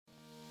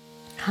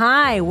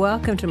Hi,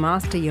 welcome to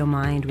Master Your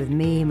Mind with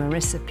me,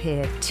 Marissa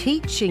Peer,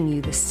 teaching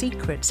you the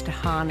secrets to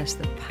harness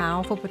the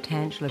powerful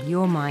potential of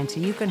your mind so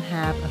you can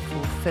have a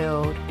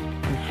fulfilled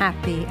and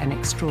happy and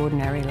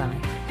extraordinary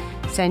life.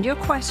 Send your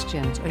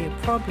questions or your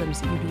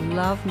problems that you'd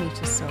love me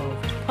to solve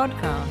to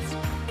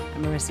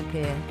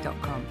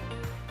podcast@marissapeer.com.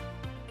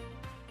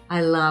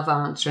 I love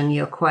answering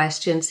your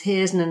questions.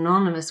 Here's an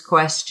anonymous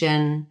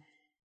question.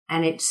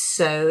 And it's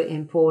so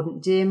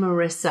important. Dear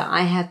Marissa,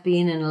 I have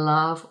been in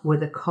love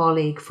with a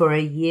colleague for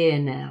a year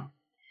now.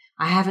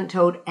 I haven't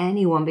told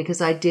anyone because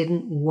I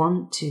didn't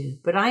want to,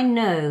 but I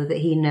know that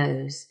he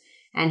knows,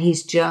 and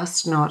he's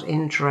just not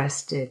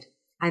interested.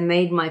 I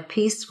made my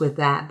peace with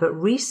that, but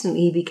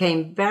recently he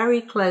became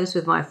very close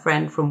with my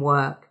friend from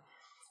work.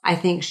 I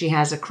think she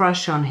has a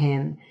crush on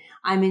him.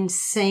 I'm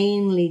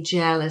insanely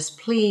jealous.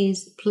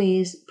 Please,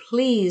 please,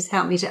 please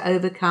help me to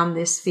overcome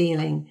this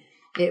feeling.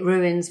 It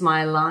ruins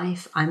my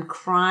life. I'm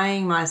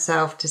crying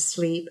myself to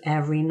sleep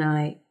every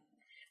night.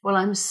 Well,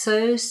 I'm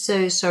so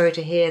sorry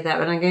to hear that,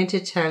 but I'm going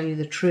to tell you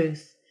the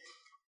truth.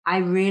 I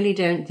really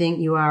don't think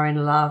you are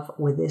in love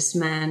with this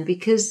man,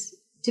 because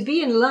to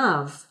be in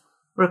love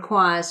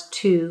requires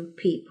two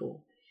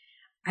people.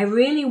 I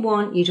really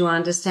want you to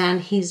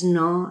understand he's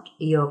not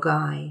your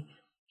guy.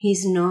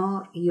 He's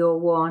not your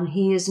one.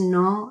 He is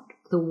not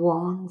the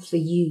one for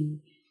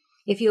you.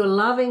 If you're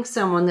loving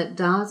someone that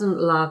doesn't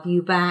love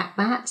you back,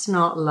 that's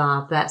not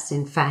love, that's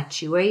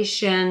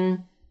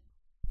infatuation.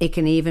 It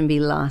can even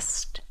be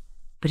lust,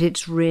 but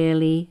it's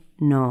really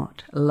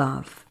not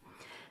love.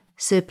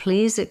 So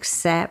please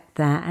accept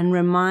that and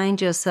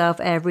remind yourself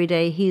every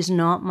day, he's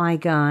not my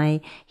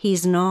guy,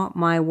 he's not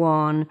my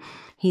one,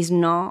 he's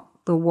not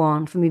the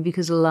one for me,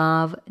 because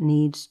love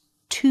needs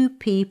two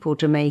people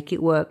to make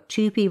it work,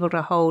 two people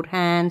to hold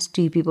hands,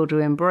 two people to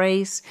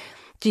embrace,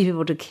 two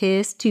people to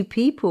kiss, two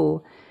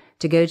people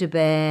to go to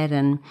bed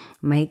and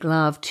make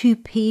love, two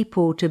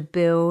people to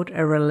build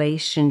a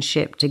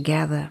relationship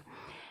together.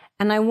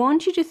 And I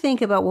want you to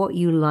think about what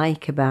you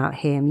like about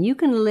him. You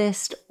can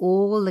list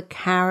all the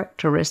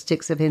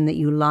characteristics of him that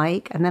you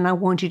like, and then I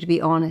want you to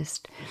be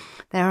honest.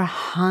 There are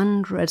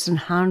hundreds and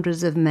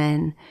hundreds of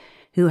men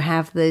who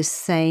have those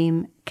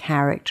same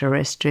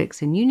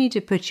characteristics, and you need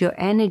to put your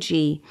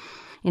energy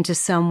into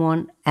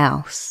someone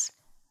else.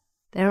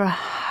 There are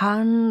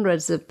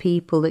hundreds of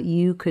people that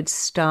you could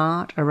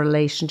start a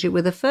relationship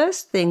with. The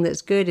first thing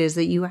that's good is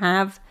that you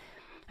have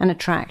an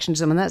attraction to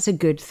someone. That's a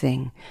good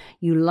thing.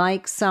 You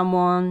like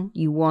someone,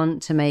 you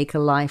want to make a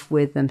life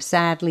with them.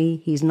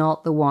 Sadly, he's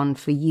not the one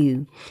for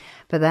you.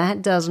 But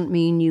that doesn't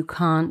mean you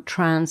can't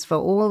transfer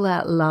all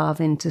that love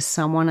into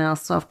someone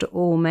else. After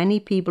all, many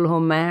people who are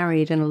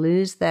married and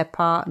lose their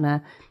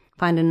partner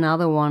find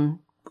another one,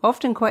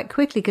 often quite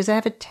quickly, because they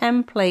have a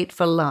template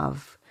for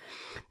love.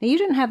 Now, you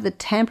don't have the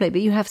template,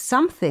 but you have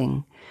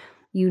something.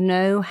 You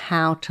know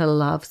how to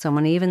love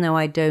someone, even though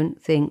I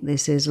don't think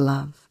this is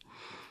love.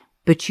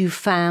 But you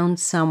found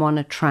someone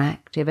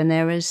attractive, and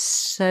there are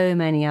so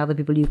many other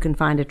people you can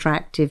find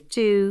attractive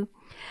too.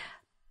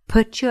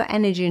 Put your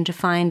energy into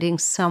finding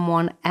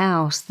someone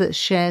else that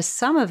shares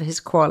some of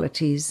his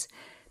qualities.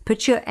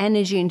 Put your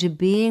energy into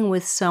being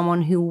with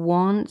someone who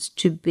wants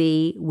to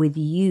be with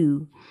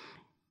you.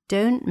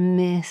 Don't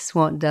miss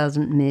what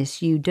doesn't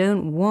miss you.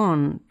 Don't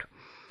want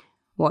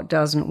what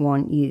doesn't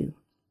want you.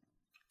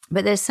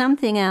 But there's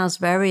something else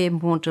very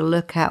important to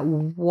look at.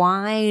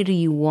 Why do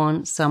you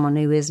want someone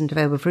who isn't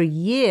available? For a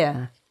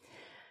year,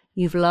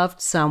 you've loved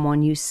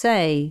someone, you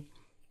say,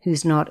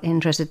 who's not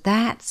interested.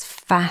 That's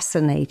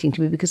fascinating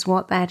to me, because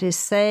what that is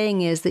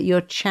saying is that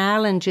your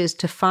challenge is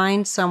to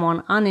find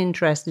someone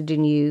uninterested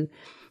in you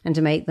and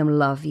to make them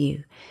love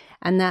you.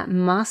 And that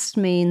must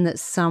mean that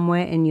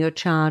somewhere in your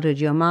childhood,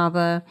 your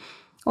mother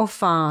or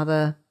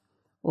father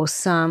or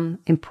some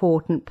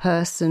important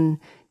person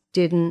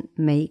didn't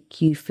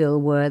make you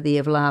feel worthy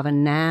of love.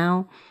 And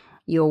now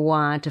you're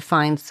wired to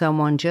find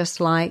someone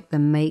just like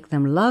them, make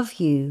them love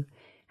you.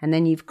 And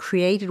then you've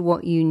created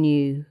what you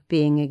knew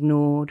being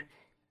ignored,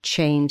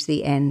 change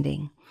the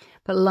ending.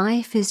 But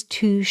life is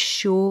too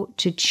short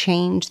to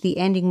change the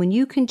ending when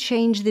you can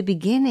change the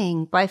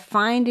beginning by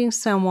finding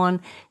someone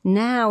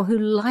now who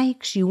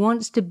likes you,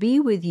 wants to be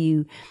with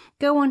you.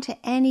 Go onto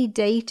any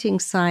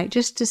dating site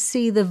just to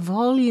see the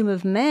volume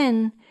of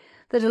men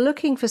that are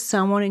looking for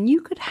someone, and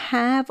you could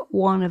have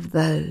one of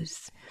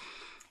those.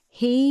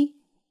 He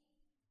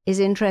is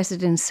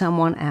interested in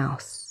someone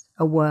else,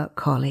 a work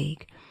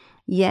colleague.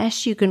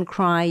 Yes, you can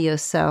cry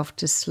yourself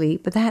to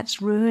sleep, but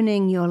that's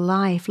ruining your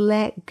life.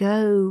 Let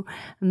go,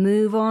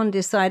 move on,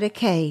 decide,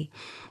 okay,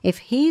 if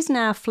he's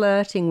now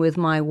flirting with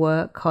my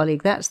work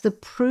colleague, that's the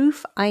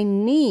proof I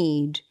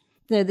need.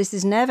 No, this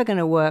is never going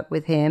to work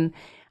with him,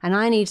 and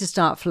I need to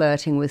start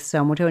flirting with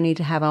someone. Do I need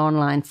to have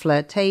online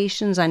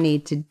flirtations? I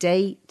need to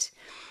date.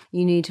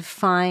 You need to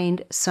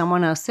find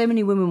someone else. So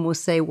many women will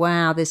say,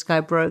 wow, this guy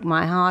broke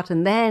my heart,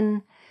 and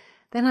then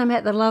I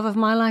met the love of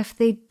my life.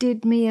 They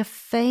did me a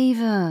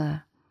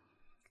favor.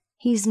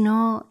 He's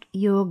not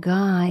your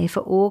guy for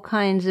all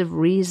kinds of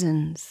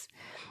reasons.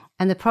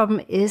 And the problem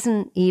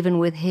isn't even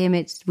with him,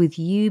 it's with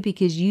you,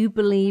 because you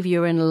believe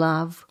you're in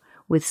love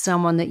with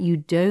someone that you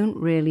don't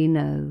really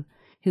know,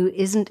 who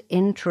isn't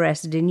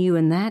interested in you,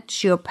 and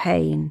that's your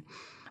pain.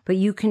 But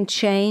you can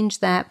change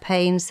that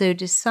pain, so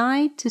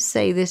decide to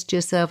say this to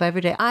yourself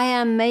every day. I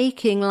am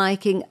making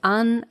liking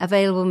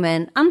unavailable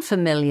men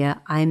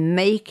unfamiliar. I'm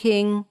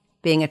making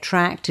being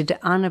attracted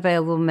to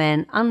unavailable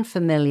men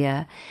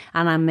unfamiliar,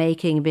 and I'm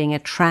making being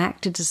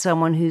attracted to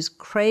someone who's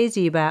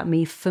crazy about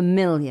me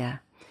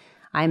familiar.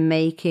 I'm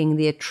making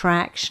the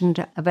attraction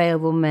to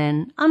available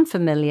men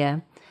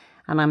unfamiliar,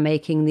 and I'm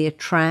making the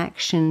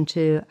attraction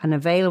to an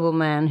available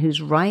man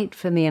who's right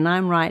for me and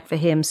I'm right for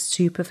him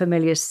super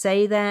familiar.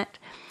 Say that,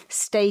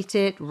 state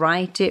it,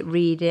 write it,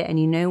 read it, and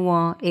you know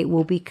what? It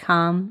will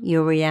become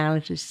your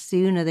reality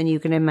sooner than you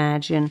can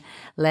imagine.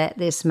 Let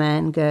this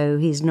man go.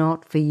 He's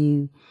not for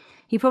you.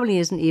 He probably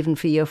isn't even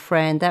for your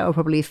friend. That will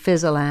probably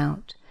fizzle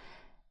out.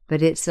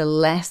 But it's a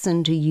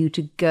lesson to you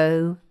to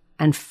go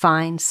and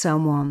find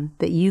someone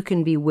that you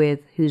can be with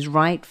who's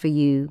right for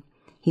you.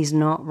 He's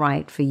not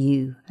right for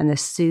you. And the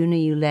sooner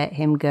you let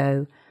him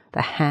go,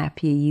 the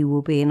happier you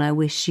will be. And I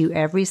wish you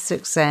every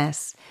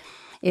success.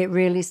 It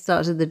really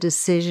starts with the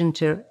decision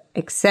to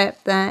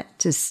accept that,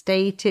 to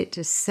state it,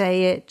 to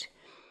say it,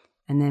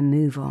 and then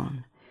move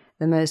on.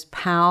 The most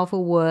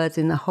powerful words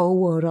in the whole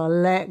world are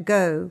let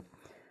go,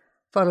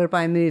 followed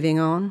by moving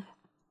on.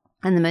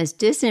 And the most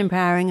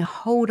disempowering,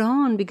 hold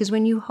on, because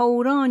when you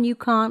hold on, you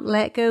can't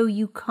let go.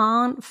 You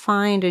can't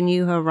find a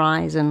new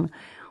horizon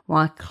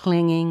while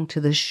clinging to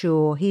the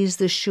shore. He's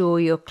the shore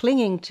you're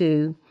clinging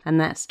to,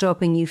 and that's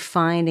stopping you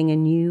finding a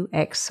new,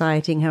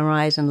 exciting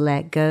horizon.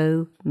 Let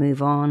go,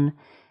 move on,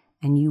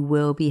 and you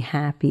will be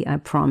happy, I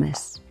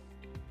promise.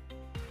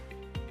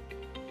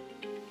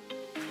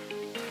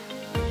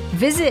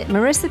 Visit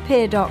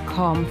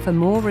marissapeer.com for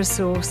more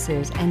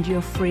resources and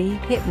your free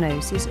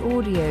hypnosis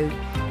audio.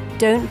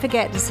 Don't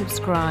forget to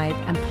subscribe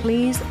and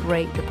please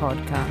rate the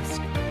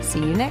podcast. See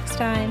you next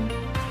time.